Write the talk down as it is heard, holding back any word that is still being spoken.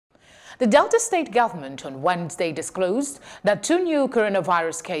The Delta State government on Wednesday disclosed that 2 new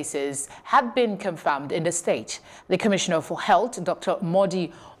coronavirus cases had been confirmed in the state. The Commissioner for Health, Dr.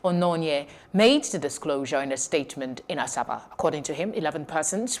 Modi Ononye, made the disclosure in a statement in Asaba. According to him, 11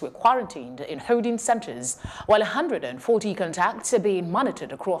 persons were quarantined in holding centers, while 140 contacts are being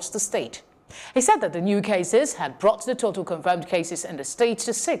monitored across the state. He said that the new cases had brought the total confirmed cases in the state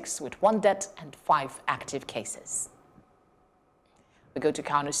to 6, with 1 death and 5 active cases. We go to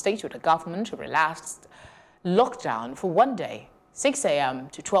Kano State, with the government relaxed lockdown for 1 day, 6 a.m.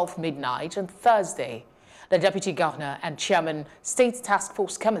 to 12 midnight on Thursday. The Deputy Governor and Chairman, State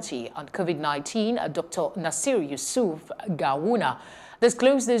Taskforce Committee on COVID-19, Dr. Nasir Yusuf Gawuna,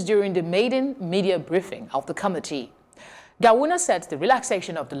 disclosed this during the maiden media briefing of the committee. Gawuna said the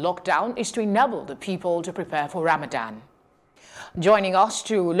relaxation of the lockdown is to enable the people to prepare for Ramadan. Joining us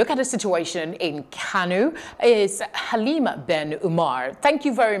to look at the situation in Kano is Halima Ben Umar. Thank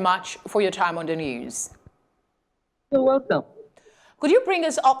you very much for your time on the news. You're welcome. Could you bring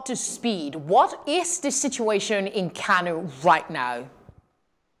us up to speed? What is the situation in Kano right now?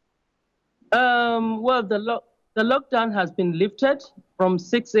 Well, the lockdown has been lifted from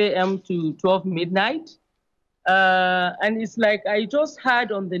 6 a.m. to 12 midnight. And it's like I just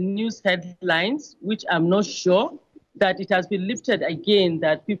heard on the news headlines, which I'm not sure, that it has been lifted again,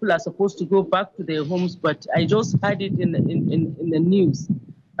 that people are supposed to go back to their homes, but I just heard it in the news,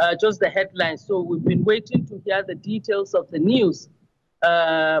 just the headlines. So we've been waiting to hear the details of the news,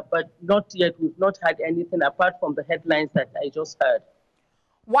 but not yet. We've not had anything apart from the headlines that I just heard.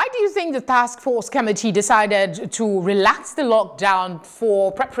 Why do you think the Task Force Committee decided to relax the lockdown for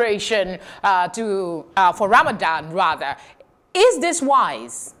preparation for Ramadan, rather? Is this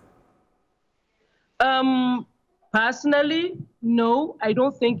wise? Personally, no, I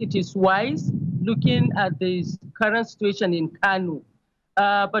don't think it is wise looking at the current situation in Kano.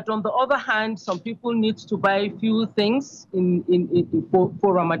 But on the other hand, some people need to buy few things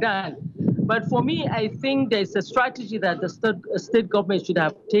for Ramadan. But for me, I think there's a strategy that the state government should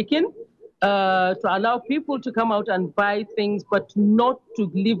have taken to allow people to come out and buy things, but not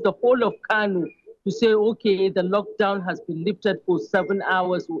to leave the whole of Kano to say, okay, the lockdown has been lifted for 7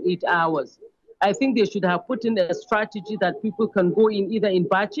 hours or 8 hours. I think they should have put in a strategy that people can go in either in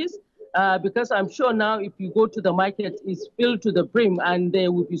batches, because I'm sure now if you go to the market, it's filled to the brim and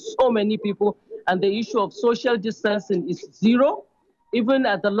there will be so many people, and the issue of social distancing is zero. Even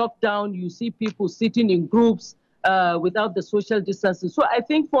at the lockdown, you see people sitting in groups without the social distancing. So I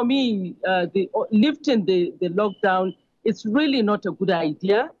think for me, lifting the lockdown, it's really not a good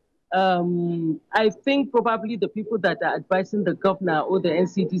idea. I think probably the people that are advising the governor or the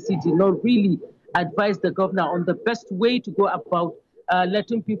NCDC did not really advise the governor on the best way to go about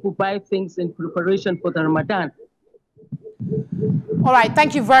letting people buy things in preparation for the Ramadan. All right,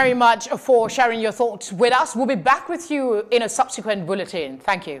 thank you very much for sharing your thoughts with us. We'll be back with you in a subsequent bulletin.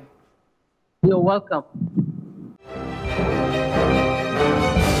 Thank you. You're welcome.